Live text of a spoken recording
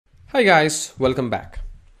Hi guys, welcome back.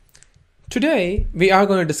 Today we are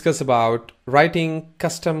going to discuss about writing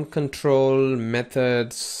custom control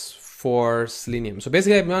methods for Selenium. So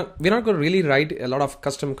basically we're not going to really write a lot of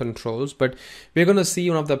custom controls, but we're going to see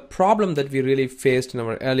one of the problem that we really faced in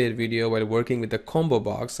our earlier video while working with the combo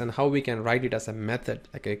box and how we can write it as a method,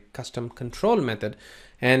 like a custom control method,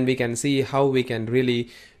 and we can see how we can really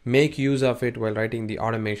make use of it while writing the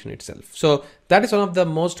automation itself. So that is one of the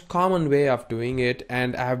most common way of doing it,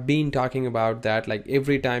 and I have been talking about that, like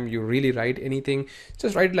every time you really write anything,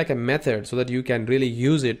 just write it like a method so that you can really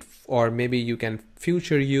use it, or maybe you can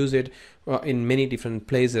future use it in many different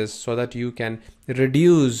places so that you can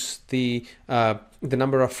reduce the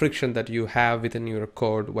number of friction that you have within your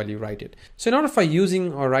code while you write it. So in order for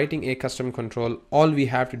using or writing a custom control, all we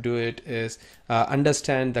have to do it is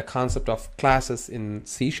understand the concept of classes in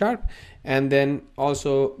C#, and then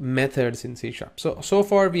also methods in C#. So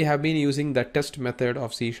far we have been using the test method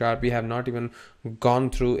of C#. We have not even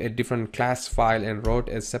gone through a different class file and wrote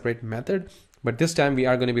a separate method. But this time we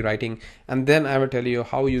are going to be writing, and then I will tell you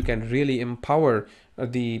how you can really empower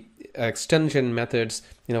the extension methods.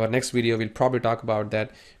 In our next video, we'll probably talk about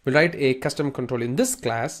that. We'll write a custom control in this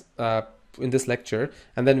class, in this lecture,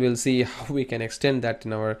 and then we'll see how we can extend that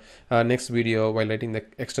in our next video while writing the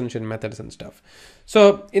extension methods and stuff.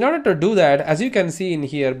 So in order to do that, as you can see in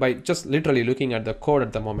here, by just literally looking at the code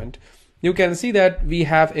at the moment, you can see that we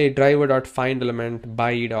have a driver.findElement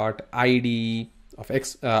by.id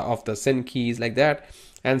of the send keys, like that,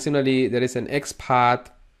 and similarly there is an X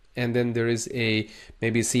path, and then there is a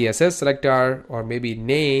maybe CSS selector or maybe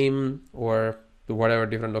name or whatever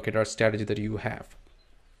different locator strategy that you have.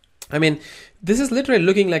 I mean, this is literally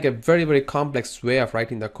looking like a very complex way of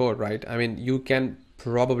writing the code, right? I mean, you can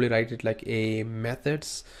probably write it like a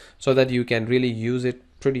methods so that you can really use it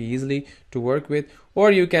pretty easily to work with,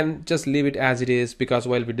 or you can just leave it as it is, because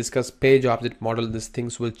while we discuss page object model, these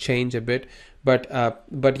things will change a bit, but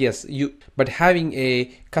having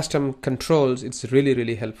a custom controls, it's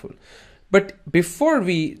really helpful. But before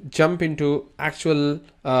we jump into actual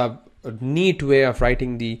neat way of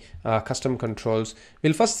writing the custom controls,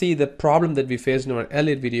 we'll first see the problem that we faced in our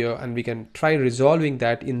earlier video, and we can try resolving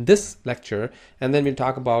that in this lecture, and then we'll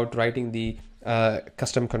talk about writing the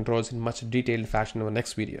custom controls in much detailed fashion in our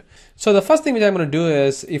next video. So the first thing which I'm going to do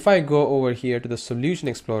is, if I go over here to the Solution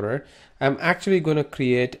Explorer, I'm actually going to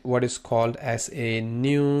create what is called as a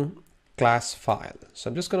new class file.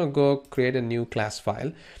 So I'm just going to go create a new class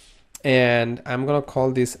file, and I'm going to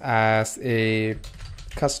call this as a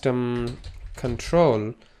custom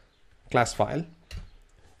control class file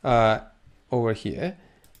over here.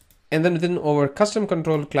 And then within our custom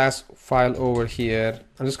control class file over here,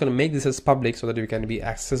 I'm just going to make this as public so that it can be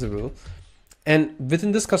accessible. And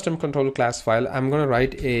within this custom control class file, I'm going to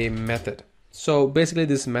write a method. So basically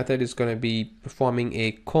this method is going to be performing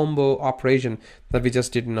a combo operation that we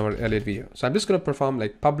just did in our earlier video. So I'm just going to perform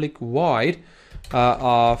like public void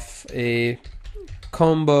of a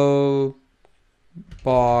combo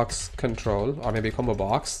box control, or maybe combo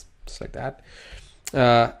box, just like that.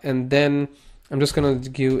 And then I'm just going to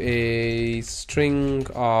give a string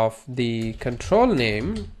of the control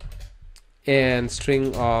name and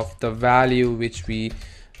string of the value which we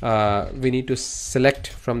need to select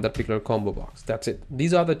from that particular combo box. That's it.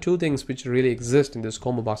 These are the two things which really exist in this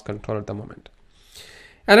combo box control at the moment.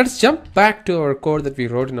 And let's jump back to our code that we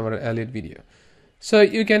wrote in our earlier video. So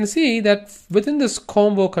you can see that within this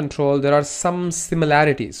combo control, there are some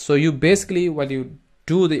similarities. So you basically, while you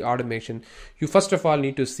do the automation, you first of all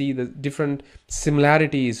need to see the different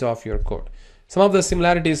similarities of your code. Some of the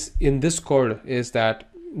similarities in this code is that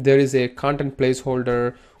there is a content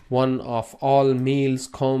placeholder one of all meals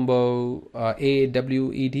combo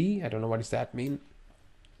AWED. I don't know what does that mean,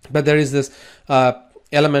 but there is this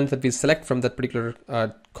element that we select from that particular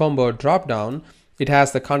combo drop down. It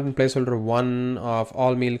has the content placeholder one of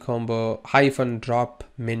all meal combo - drop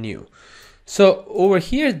menu. So over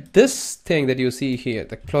here, this thing that you see here,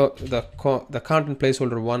 the content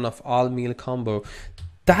placeholder one of all meal combo,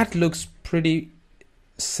 that looks pretty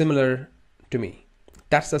similar to me.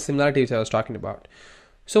 That's the similarity which I was talking about.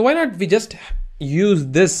 So why not we just use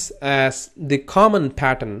this as the common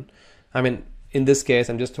pattern? I mean, in this case,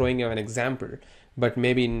 I'm just throwing you an example, but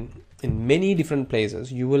maybe in many different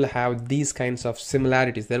places, you will have these kinds of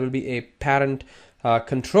similarities. There will be a parent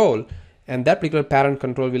control, and that particular parent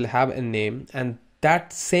control will have a name, and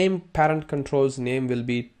that same parent control's name will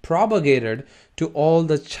be propagated to all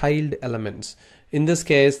the child elements. In this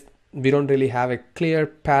case, we don't really have a clear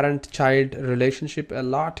parent-child relationship a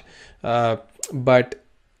lot, but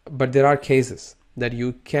there are cases that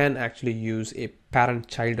you can actually use a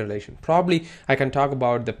parent-child relation. Probably I can talk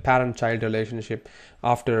about the parent-child relationship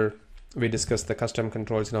after we discuss the custom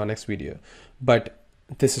controls in our next video, but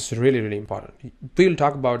this is really, really important. We'll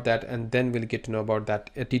talk about that and then we'll get to know about that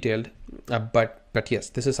detailed, but yes,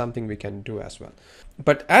 this is something we can do as well.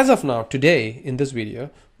 But as of now, today in this video,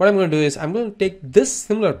 what I'm going to do is I'm going to take this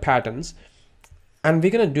similar patterns and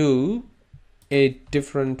we're going to do a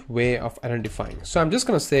different way of identifying. So I'm just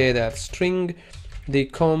going to say that string the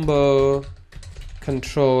combo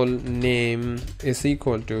control name is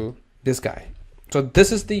equal to this guy. So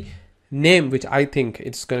this is the name which I think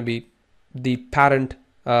it's going to be the parent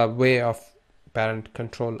way of parent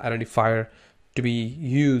control identifier to be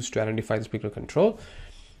used to identify this particular control.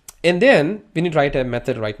 And then we need to write a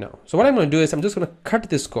method right now. So what I'm going to do is I'm just going to cut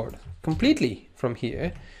this code completely from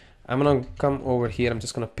here. I'm going to come over here. I'm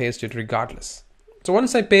just going to paste it regardless. So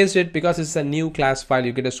once I paste it, because it's a new class file,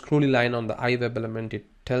 you get a scrolly line on the iWeb element. It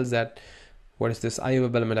tells that what is this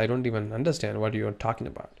iWeb element? I don't even understand what you're talking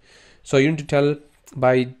about. So you need to tell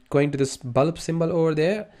by going to this bulb symbol over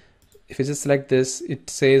there. If you just select this, it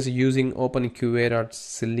says using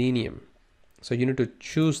openqa.selenium. So you need to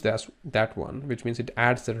choose that one, which means it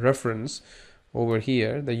adds the reference over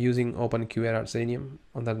here, the using openqa.selenium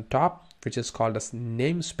on the top, which is called as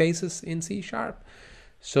namespaces in C#.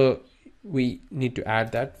 So we need to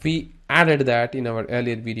add that. We added that in our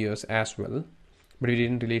earlier videos as well, but we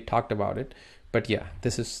didn't really talk about it. But yeah,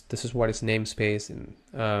 this is what is namespace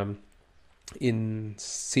in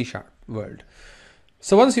C# world.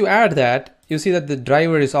 So once you add that, you see that the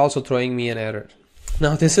driver is also throwing me an error.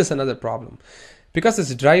 Now this is another problem. Because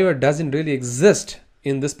this driver doesn't really exist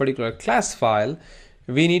in this particular class file,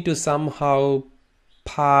 we need to somehow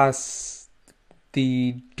pass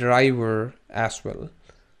the driver as well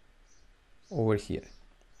over here.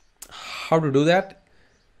 How to do that?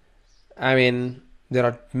 I mean, there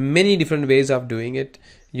are many different ways of doing it.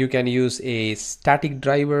 You can use a static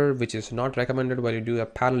driver, which is not recommended while you do a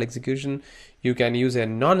parallel execution. You can use a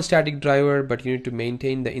non-static driver, but you need to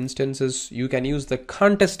maintain the instances. You can use the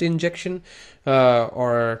context injection,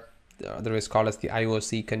 or otherwise called as the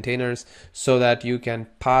IOC containers, so that you can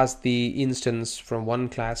pass the instance from one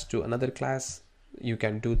class to another class. You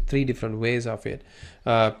can do 3 different ways of it.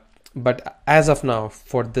 But as of now,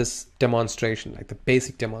 for this demonstration, like the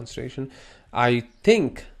basic demonstration, I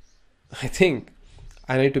think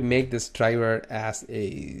I need to make this driver as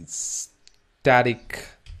a static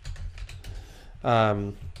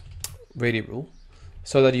variable,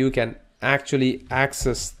 so that you can actually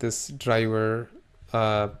access this driver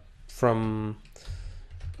from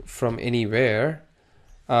anywhere.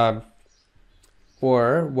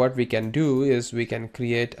 Or what we can do is we can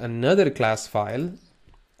create another class file.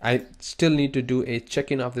 I still need to do a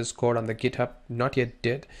check-in of this code on the GitHub. Not yet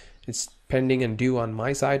did. It's pending and due on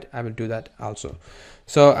my side. I will do that also.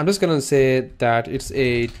 So I'm just going to say that it's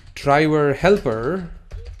a driver helper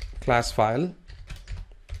class file.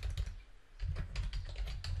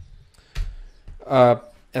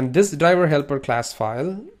 And this driver helper class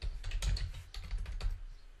file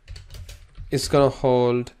is going to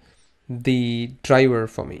hold the driver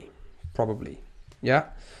for me, probably. Yeah.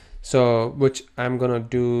 So which I'm going to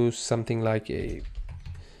do something like a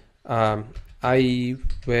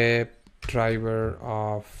iWeb driver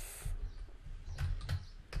of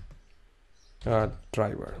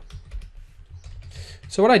driver.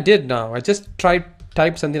 So what I did now, I just type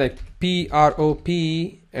something like prop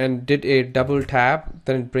and did a double tap,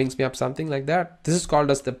 then it brings me up something like that. This is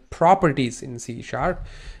called as the properties in C#.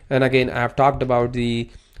 And again, I've talked about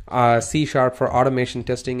the C# for automation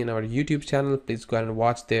testing in our YouTube channel. Please go ahead and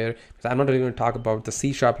watch there. I'm not really going to talk about the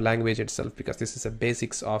C# language itself, because this is the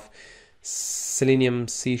basics of Selenium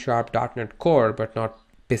C# .NET Core, but not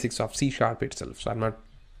basics of C# itself. So I'm not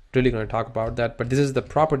really going to talk about that, but this is the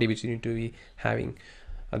property which you need to be having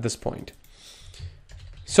at this point.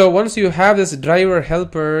 So once you have this driver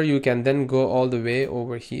helper, you can then go all the way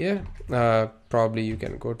over here. Probably you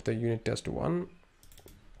can go to the unit test 1.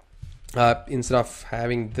 Instead of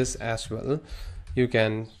having this as well, you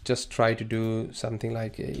can just try to do something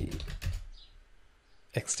like a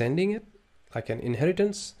extending it, like an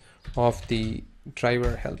inheritance of the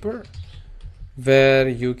driver helper, where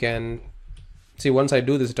you can see, once I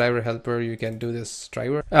do this driver helper, you can do this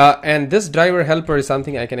driver, and this driver helper is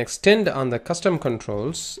something I can extend on the custom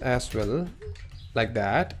controls as well, like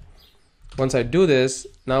that. Once I do this,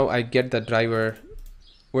 now I get the driver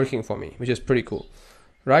working for me, which is pretty cool,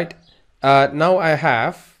 right? Now I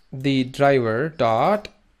have the driver dot,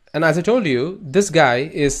 and as I told you, this guy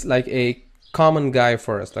is like a common guy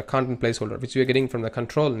for us, the content placeholder, which we are getting from the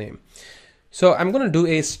control name. So I'm going to do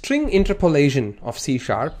a string interpolation of C#,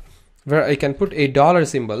 where I can put a dollar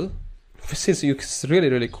symbol, which is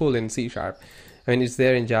really cool in C#. I mean, it's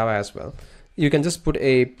there in Java as well. You can just put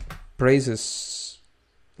a braces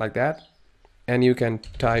like that, and you can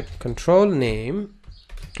type control name,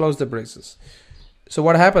 close the braces. So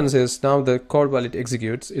what happens is now the code, while it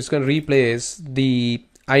executes, it's going to replace the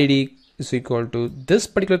ID is equal to this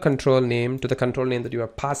particular control name to the control name that you are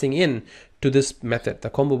passing in to this method, the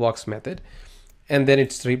combobox method, and then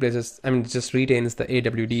it replaces, I mean, it just retains the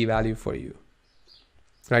AWD value for you,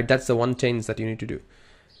 right? That's the one change that you need to do.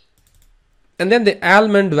 And then the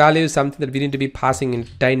almond value is something that we need to be passing in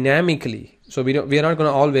dynamically. So we are not going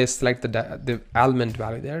to always select the almond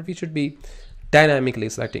value there. We should be dynamically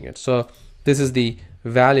selecting it. So this is the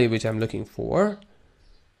value which I'm looking for.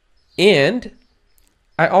 And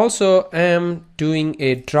I also am doing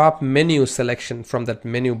a drop menu selection from that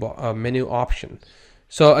menu option.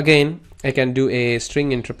 So again, I can do a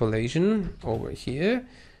string interpolation over here.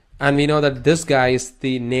 And we know that this guy is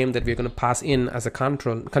the name that we're going to pass in as a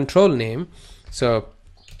control name. So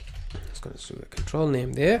I'm just going to do a control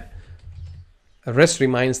name there. The rest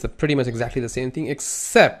remains pretty much exactly the same thing,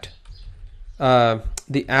 except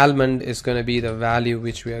the almond is going to be the value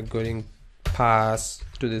which we are going to pass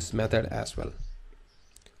to this method as well.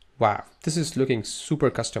 Wow, this is looking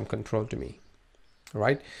super custom control to me.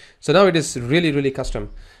 Right? So now it is really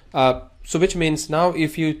custom. So which means now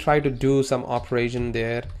if you try to do some operation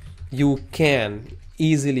there, you can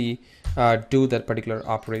easily do that particular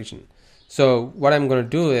operation. So what I'm going to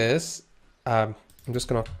do is I'm just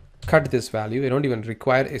going to cut this value. I don't even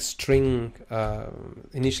require a string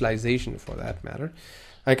initialization for that matter.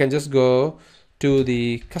 I can just go to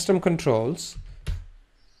the custom controls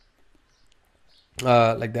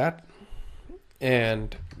like that,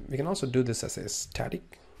 and we can also do this as a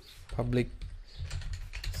static, public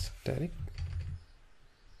static.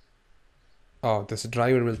 Oh, this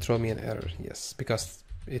driver will throw me an error. Yes, because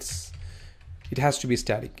it has to be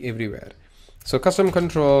static everywhere. So custom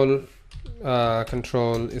control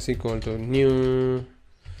control is equal to new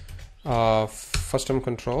custom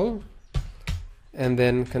control, and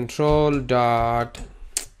then control dot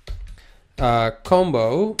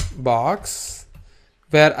combo box,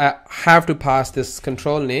 where I have to pass this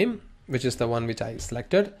control name, which is the one which I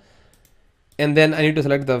selected, and then I need to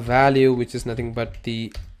select the value, which is nothing but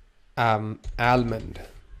the almond.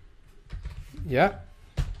 Yeah,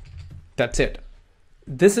 that's it.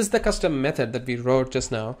 This is the custom method that we wrote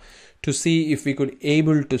just now to see if we could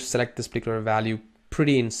able to select this particular value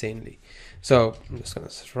pretty insanely. So I'm just going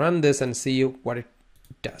to run this and see what it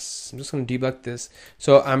does. I'm just going to debug this.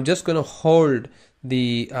 So I'm just going to hold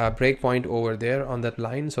the breakpoint over there on that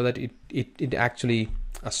line so that it actually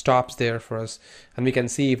stops there for us, and we can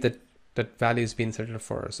see if that value is being inserted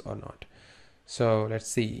for us or not. So let's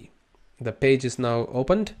see. The page is now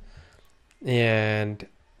opened, and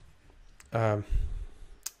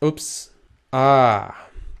oops, now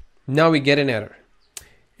we get an error.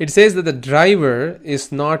 It says that the driver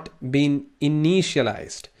is not being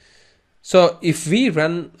initialized. So if we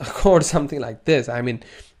run a code something like this, I mean,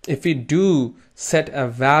 if we do set a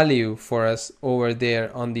value for us over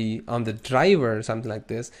there on the driver or something like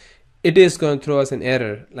this, it is going to throw us an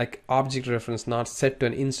error like object reference not set to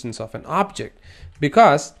an instance of an object,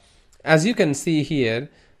 because as you can see here,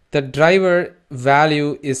 the driver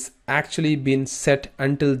value is actually been set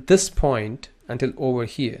until this point, until over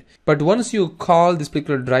here. But once you call this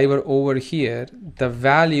particular driver over here, the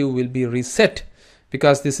value will be reset,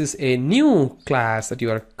 because this is a new class that you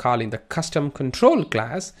are calling, the custom control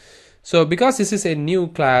class. So because this is a new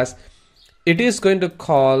class, it is going to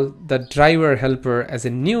call the driver helper as a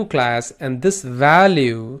new class, and this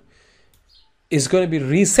value is going to be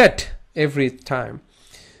reset every time.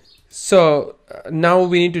 So now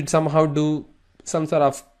we need to somehow do some sort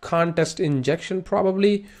of context injection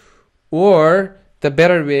probably, or the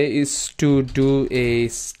better way is to do a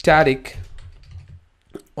static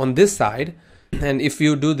on this side. And if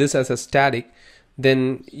you do this as a static,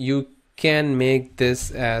 then you can make this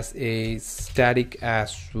as a static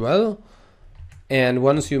as well. And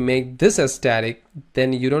once you make this as static,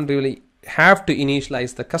 then you don't really have to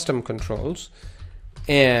initialize the custom controls,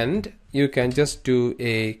 and you can just do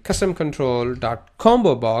a custom control dot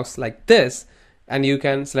combo box like this, and you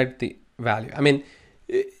can select the value. I mean,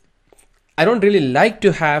 I don't really like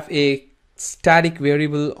to have a static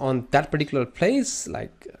variable on that particular place,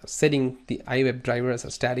 like setting the iWeb driver as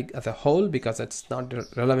a static as a whole, because that's not the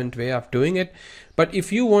relevant way of doing it. But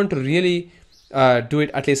if you want to really do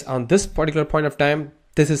it, at least on this particular point of time,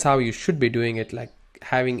 this is how you should be doing it, like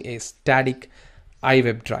having a static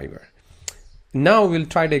iWeb driver. Now we'll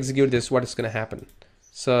try to execute this. What is going to happen?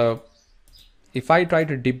 So if I try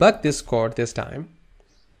to debug this code this time,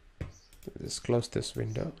 just close this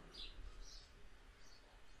window.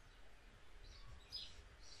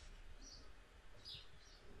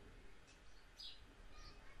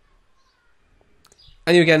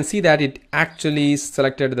 And you can see that it actually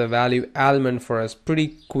selected the value element for us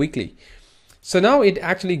pretty quickly. So now it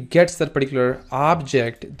actually gets that particular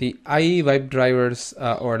object, the IE web drivers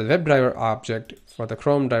or the WebDriver object for the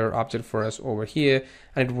Chrome driver object for us over here,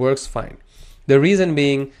 and it works fine. The reason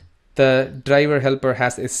being, the driver helper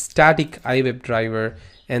has a static iWebDriver,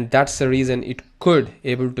 and that's the reason it could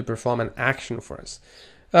able to perform an action for us.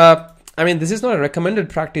 I mean, this is not a recommended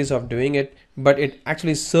practice of doing it, but it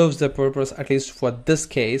actually serves the purpose, at least for this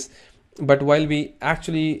case. But while we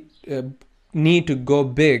actually need to go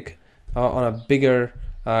big on a bigger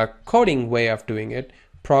coding way of doing it,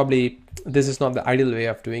 probably this is not the ideal way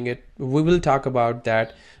of doing it. We will talk about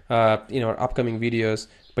that in our upcoming videos.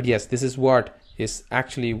 But yes, this is what is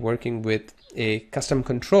actually working with a custom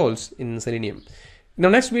controls in Selenium. In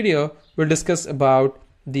our next video, we'll discuss about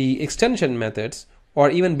the extension methods, or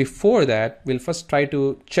even before that, we'll first try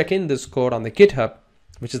to check in this code on the GitHub,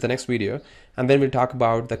 which is the next video, and then we'll talk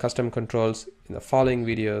about the custom controls in the following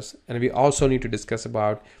videos. And we also need to discuss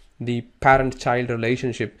about the parent-child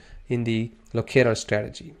relationship in the locator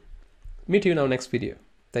strategy. Meet you in our next video.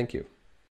 Thank you.